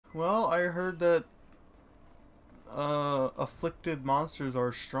Well, I heard that afflicted monsters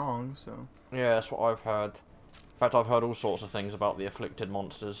are strong, so. Yeah, that's what I've heard. In fact, I've heard all sorts of things about the afflicted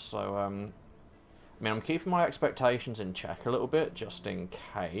monsters, so, I mean, I'm keeping my expectations in check a little bit, just in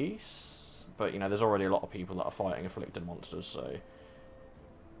case. But, you know, there's already a lot of people that are fighting afflicted monsters, so...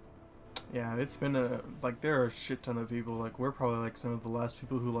 Yeah, it's been there are a shit ton of people, like, we're probably, like, some of the last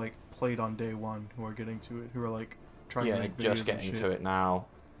people who, like, played on day one who are getting to it, who are, like, trying to make videos just getting to it now.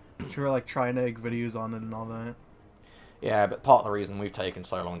 Who are, like, trying to make videos on it and all that. Yeah, but part of the reason we've taken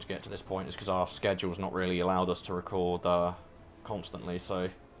so long to get to this point is because our schedule's not really allowed us to record constantly, so...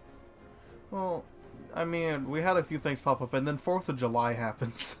 Well, I mean, we had a few things pop up, and then 4th of July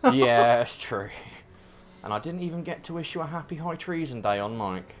happens. Yeah, it's true. And I didn't even get to wish you a happy High Treason Day on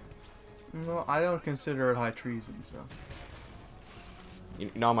mic. Well, I don't consider it high treason, so...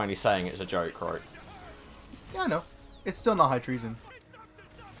 You know I'm only saying it as a joke, right? Yeah, I know. It's still not high treason.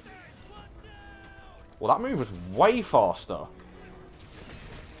 Well, that move was way faster.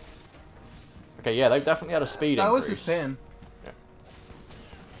 Okay, yeah, they've definitely had a speed increase. That was his pin. Yeah.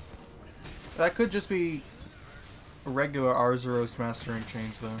 That could just be a regular Arzuros mastering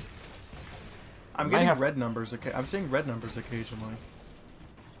change, though. I'm getting red numbers. I'm seeing red numbers occasionally.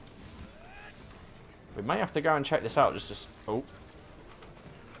 We may have to go and check this out. Just oh.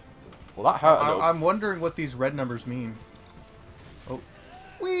 Well, that hurt a little. I'm wondering what these red numbers mean. Oh.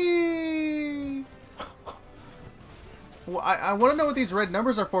 Whee! Well, I want to know what these red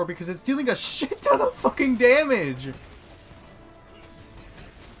numbers are for, because it's dealing a shit ton of fucking damage!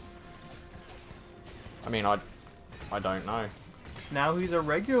 I mean, I don't know. Now he's a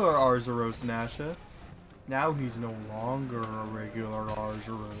regular Arzuros, Nasha. Now he's no longer a regular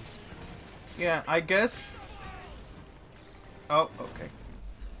Arzuros. Yeah, I guess... Oh, okay.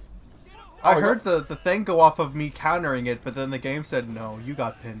 I heard the thing go off of me countering it, but then the game said, no, you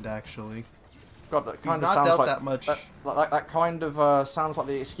got pinned, actually. God, that kind He's of not sounds dealt like that much. That kind of sounds like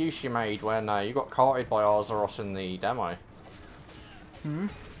the excuse you made when you got carted by Arzuros in the demo. Hmm?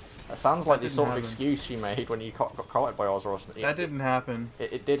 That sounds like the sort of happen. excuse you made when you got carted by Arzuros. That didn't happen.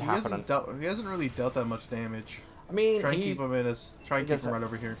 It did happen. He hasn't really dealt that much damage. I mean, try and keep him right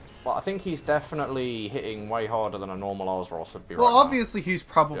over here. Well, I think he's definitely hitting way harder than a normal Arzuros would be. Well, right obviously he's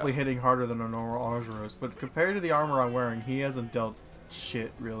probably hitting harder than a normal Arzuros, but compared to the armor I'm wearing, he hasn't dealt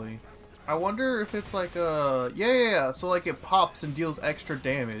shit, really. I wonder if it's like a... Yeah, so like it pops and deals extra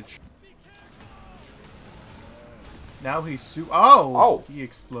damage. Now he's Oh! He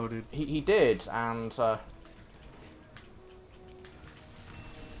exploded. He did, and...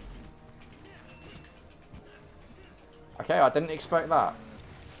 Okay, I didn't expect that.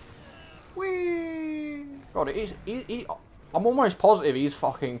 Whee! God, I'm almost positive he's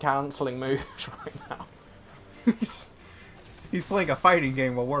fucking cancelling moves right now. He's playing a fighting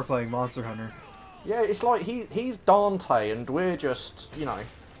game while we're playing Monster Hunter. Yeah, it's like he's Dante and we're just, you know...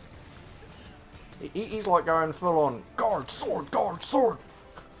 He's like going full on, guard, sword, guard, sword!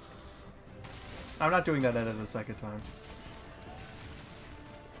 I'm not doing that edit a second time.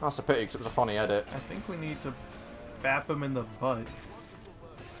 That's a pity, because it was a funny edit. I think we need to bap him in the butt.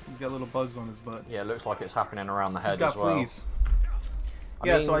 He's got little bugs on his butt. Yeah, it looks like it's happening around the head as well. He's got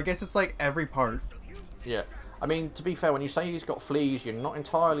fleas. So I guess it's like every part. Yeah. I mean, to be fair, when you say he's got fleas, you're not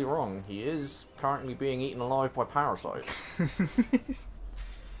entirely wrong. He is currently being eaten alive by parasites.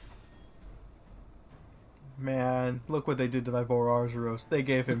 Man, look what they did to my boy Arzuros. They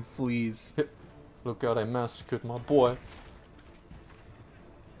gave him fleas. Look how they massacred my boy.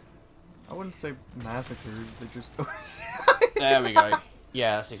 I wouldn't say massacred, they just... There we go.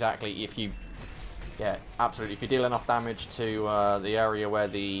 Yeah, that's exactly. Yeah, absolutely. If you deal enough damage to the area where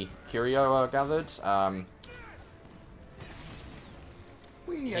the Qurio are gathered,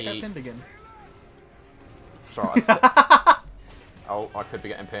 Whee, I got pinned again. Sorry. Oh, I could be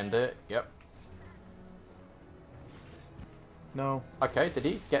getting pinned here. Yep. No. Okay, did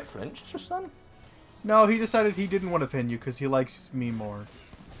he get flinched just then? No, he decided he didn't want to pin you because he likes me more.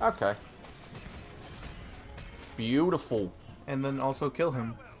 Okay. Beautiful. And then also kill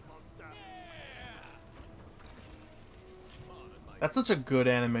him. That's such a good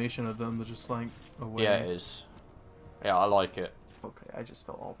animation of them to just flank away. Yeah, it is. Yeah, I like it. Okay, I just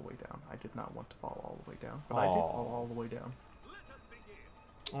fell all the way down. I did not want to fall all the way down, but I did fall all the way down.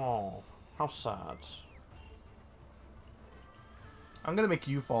 Oh, how sad. I'm gonna make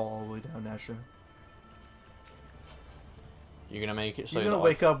you fall all the way down, Nasha. You're gonna make it so you're gonna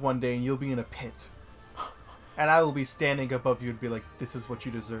wake up one day and you'll be in a pit. And I will be standing above you and be like, this is what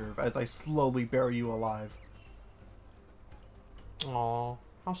you deserve, as I slowly bury you alive. Oh,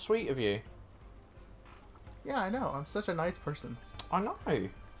 how sweet of you. Yeah, I know. I'm such a nice person. I know.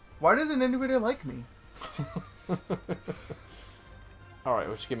 Why doesn't anybody like me? Alright,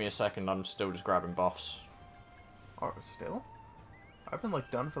 well, just give me a second. I'm still just grabbing buffs. Oh, still? I've been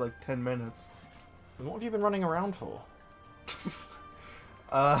like done for like 10 minutes. And what have you been running around for?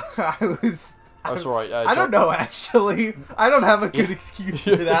 I was... Oh, sorry. I don't know, actually. I don't have a good excuse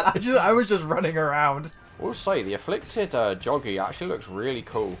for that. I was just running around. We'll say, the Afflicted Joggy actually looks really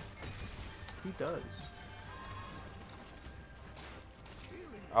cool. He does.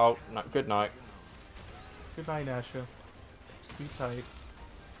 Oh, no, good night. Good night, Asha. Sleep tight.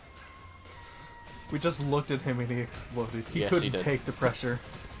 We just looked at him and he exploded. He couldn't take the pressure.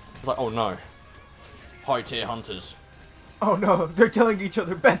 It's like, oh no. High tier hunters. Oh no, they're telling each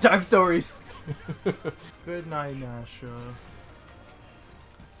other bedtime stories. Good night, Asha.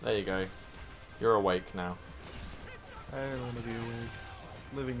 There you go. You're awake now. I don't want to be awake.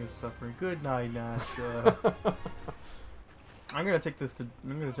 Living is suffering. Good night, Asha. I'm gonna take this to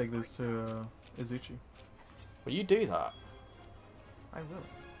Izuchi. Will you do that? I will.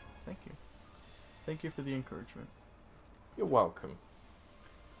 Thank you. Thank you for the encouragement. You're welcome.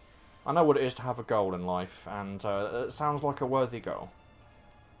 I know what it is to have a goal in life, and it sounds like a worthy goal.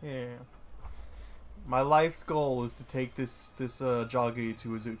 Yeah. My life's goal is to take this Joggy to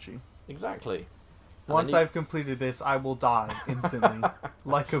Izuchi. Exactly. Once I've completed this, I will die instantly,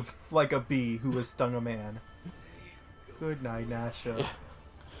 like a bee who has stung a man. Good night, Nasha. Yeah.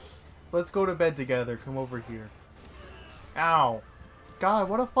 Let's go to bed together. Come over here. Ow. God,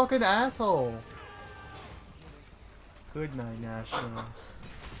 what a fucking asshole. Good night, Nasha.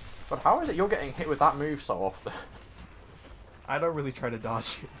 But how is it you're getting hit with that move so often? I don't really try to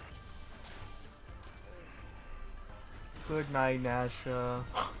dodge it. Good night, Nasha.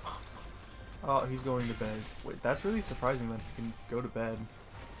 Oh, he's going to bed. Wait, that's really surprising that he can go to bed.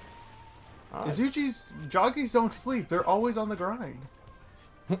 Izuchi's Joggies don't sleep. They're always on the grind.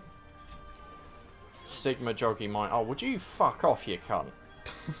 Sigma Joggy might. Oh, would you fuck off, you cunt?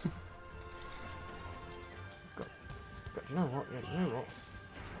 God, you know what? Yeah,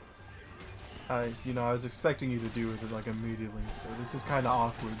 you know what? I was expecting you to do it like immediately, so this is kind of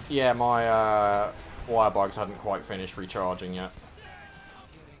awkward. Yeah, my wire bugs hadn't quite finished recharging yet.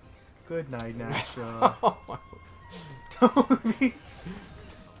 Good night, Nasha.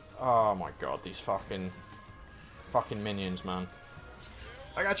 Oh my god, these fucking minions, man.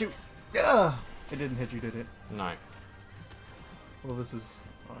 I got you. Ugh. It didn't hit you, did it? No. Well, this is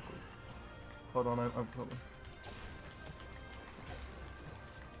awkward. Hold on, I'm probably.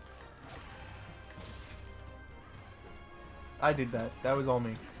 I did that. That was all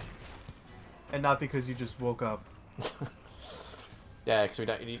me. And not because you just woke up. Yeah, because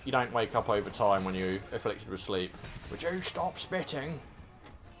you don't wake up over time when you're afflicted with sleep. Would you stop spitting?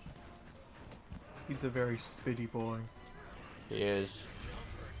 He's a very spitty boy. He is.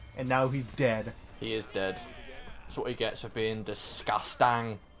 And now he's dead. He is dead. That's what he gets for being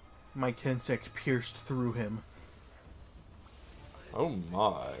disgusting. My Kensek pierced through him. Oh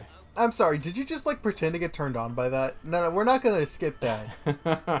my. I'm sorry, did you just like pretend to get turned on by that? No, we're not gonna skip that.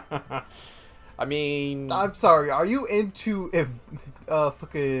 I mean... I'm sorry, are you into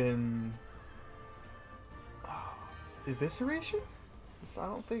fucking... evisceration? I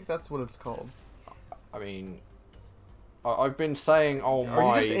don't think that's what it's called. I mean... I've been saying, oh my...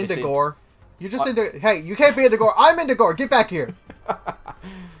 Are you just into gore? You're just into... Hey, you can't be into gore. I'm into gore. Get back here.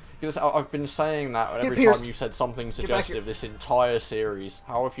 Because I've been saying that every time you said something suggestive this entire series.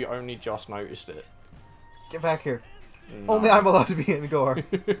 How have you only just noticed it? Get back here. No. Only I'm allowed to be in gore.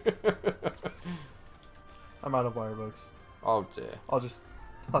 I'm out of wire books. Oh dear. I'll just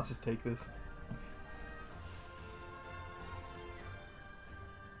take this.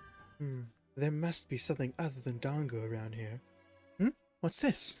 There must be something other than Dongo around here. What's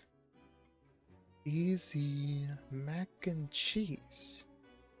this? Easy mac and cheese.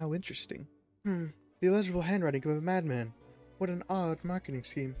 How interesting. The illegible handwriting of a madman. What an odd marketing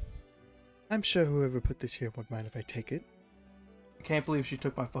scheme. I'm sure whoever put this here won't mind if I take it. I can't believe she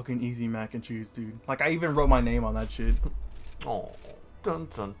took my fucking easy mac and cheese, dude. Like, I even wrote my name on that shit. Oh. Dun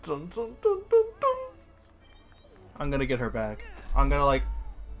dun dun dun dun dun dun. I'm gonna get her back. I'm gonna, like...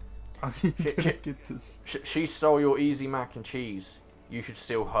 I'm gonna get this. She stole your easy mac and cheese. You should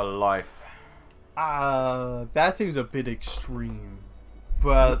steal her life. That seems a bit extreme.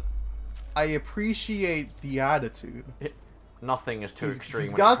 But I appreciate the attitude. Nothing is too extreme.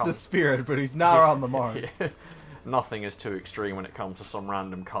 He's got the spirit, but he's not on the mark. Nothing is too extreme when it comes to some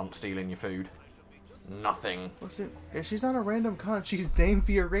random cunt stealing your food. Nothing. Listen, she's not a random cunt. She's named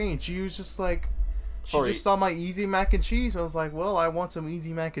via range. She was just like, Sorry. She just saw my easy mac and cheese. I was like, well, I want some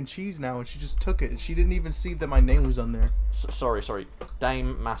easy mac and cheese now, and she just took it. She didn't even see that my name was on there. Sorry.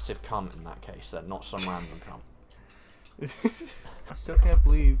 Dame massive cunt in that case, then, not some random cunt. I still can't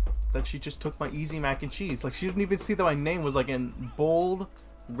believe that she just took my easy mac and cheese. Like, she didn't even see that my name was, like, in bold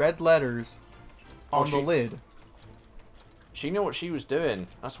red letters on the lid. She knew what she was doing.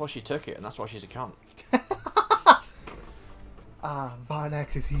 That's why she took it, and that's why she's a cunt. Ah,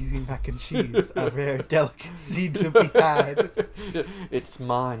 Varnax's easy mac and cheese. A rare delicacy to be had. It's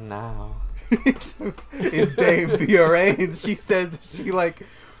mine now. it's Dame Fiore, and she says, she, like,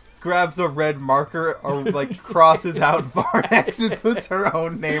 grabs a red marker or, like, crosses out Varnax and puts her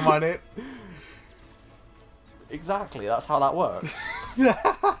own name on it. Exactly, that's how that works.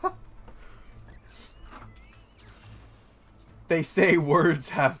 They say words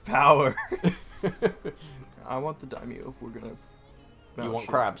have power. I want the daimyo if we're gonna... You want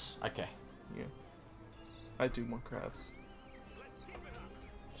crabs? Okay. Yeah. I do want crabs.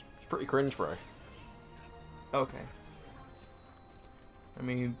 It's pretty cringe, bro. Okay. I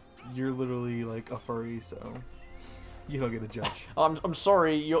mean, you're literally like a furry, so you don't get a judge. I'm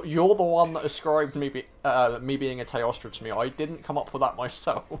sorry, you're the one that ascribed me being a Teostra to me. I didn't come up with that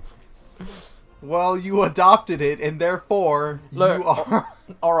myself. Well, you adopted it, and therefore Look, you are.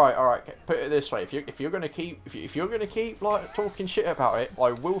 All right. Put it this way: if you're gonna keep like talking shit about it,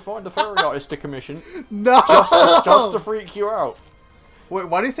 I will find a furry artist to commission. No. Just to freak you out. Wait,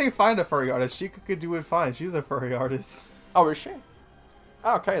 why do you say find a furry artist? She could do it fine. She's a furry artist. Oh, is she?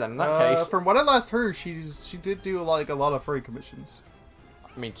 Okay, then in that case. From what I last heard, she did do like a lot of furry commissions.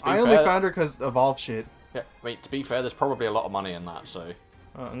 I mean, to be I fair, only found her because of Evolve shit. Yeah, I mean, to be fair, there's probably a lot of money in that, so.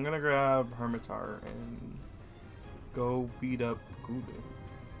 I'm gonna grab Hermitar and go beat up Gulu.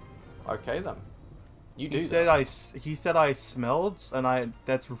 Okay then. You do. He said I smelled, and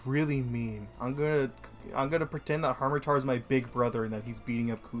that's really mean. I'm gonna pretend that Hermitar is my big brother and that he's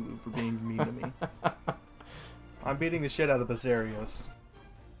beating up Kulu for being mean to me. I'm beating the shit out of Basarios.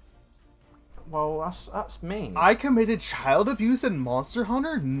 Well, that's mean. I committed child abuse in Monster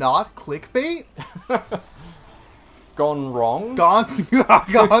Hunter, not clickbait. Gone wrong?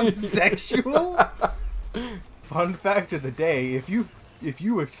 Gone sexual? Fun fact of the day, if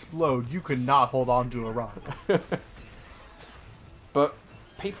you explode, you could not hold on to a rock. But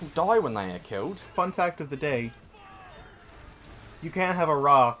people die when they are killed. Fun fact of the day, you can't have a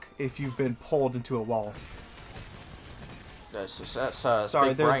rock if you've been pulled into a wall. That's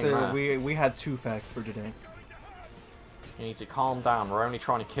Sorry, big brain there. we had 2 facts for today. You need to calm down. We're only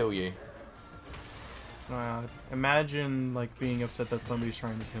trying to kill you. Imagine like being upset that somebody's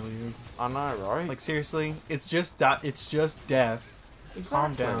trying to kill you. I know, right? Like seriously, it's just that. It's just death. Exactly.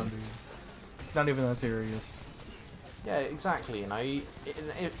 Calm down, dude. It's not even that serious. Yeah, exactly. You know,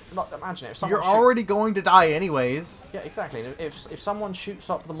 like, imagine if someone you're already going to die anyways. Yeah, exactly. If someone shoots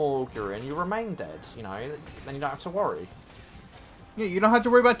up the Morgue and you remain dead, you know, then you don't have to worry. Yeah, you don't have to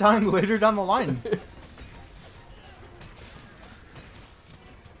worry about dying later down the line.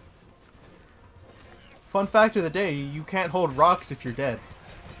 Fun fact of the day, you can't hold rocks if you're dead.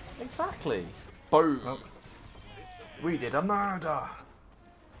 Exactly. Boom. Oh. We did a murder.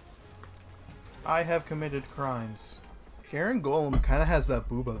 I have committed crimes. Garen Golem kind of has that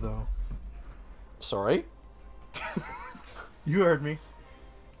booba, though. Sorry? You heard me.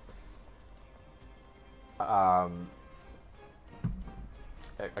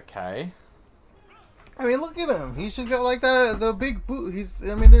 Okay. I mean, look at him. He's just got like the big boot.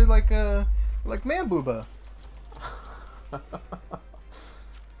 I mean, they're like man booba.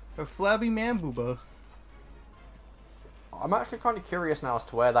 A flabby man booba. I'm actually kind of curious now as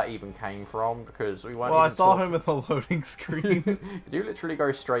to where that even came from, because we weren't. Well, I saw him in the loading screen. Did you literally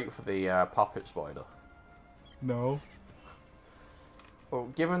go straight for the puppet spider? No. Well,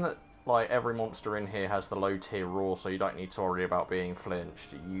 given that like every monster in here has the low tier raw, so you don't need to worry about being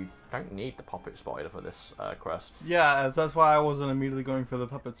flinched. You don't need the puppet spider for this quest. Yeah, that's why I wasn't immediately going for the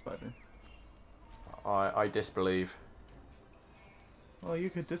puppet spider. I disbelieve. Well,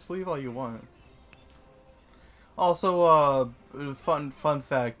 you could disbelieve all you want. Also, fun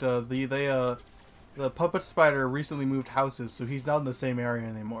fact: the puppet spider recently moved houses, so he's not in the same area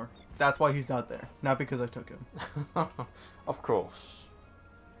anymore. That's why he's not there. Not because I took him. Of course.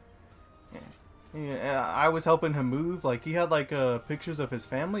 Yeah, I was helping him move. Like, he had like pictures of his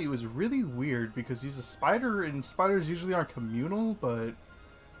family. It was really weird because he's a spider, and spiders usually aren't communal. But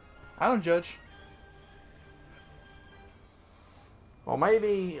I don't judge. Well,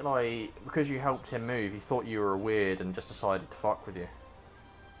 maybe, like, because you helped him move, he thought you were weird and just decided to fuck with you.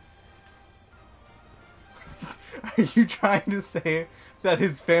 Are you trying to say that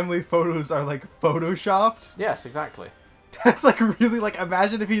his family photos are like photoshopped? Yes, exactly. That's like really like,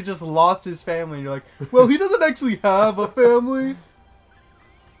 imagine if he just lost his family and you're like, well, he doesn't actually have a family.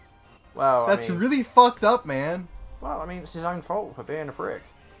 Well, That's I mean, really fucked up, man. well, I mean, it's his own fault for being a prick.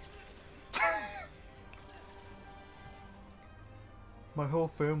 My whole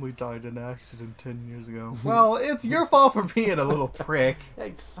family died in an accident 10 years ago. Well, it's your fault for being a little prick.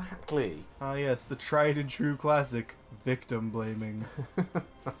 Exactly. Ah, yes, the tried and true classic, victim blaming.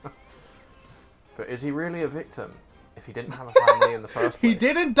 But is he really a victim if he didn't have a family in the first place? He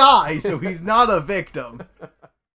didn't die, so he's not a victim.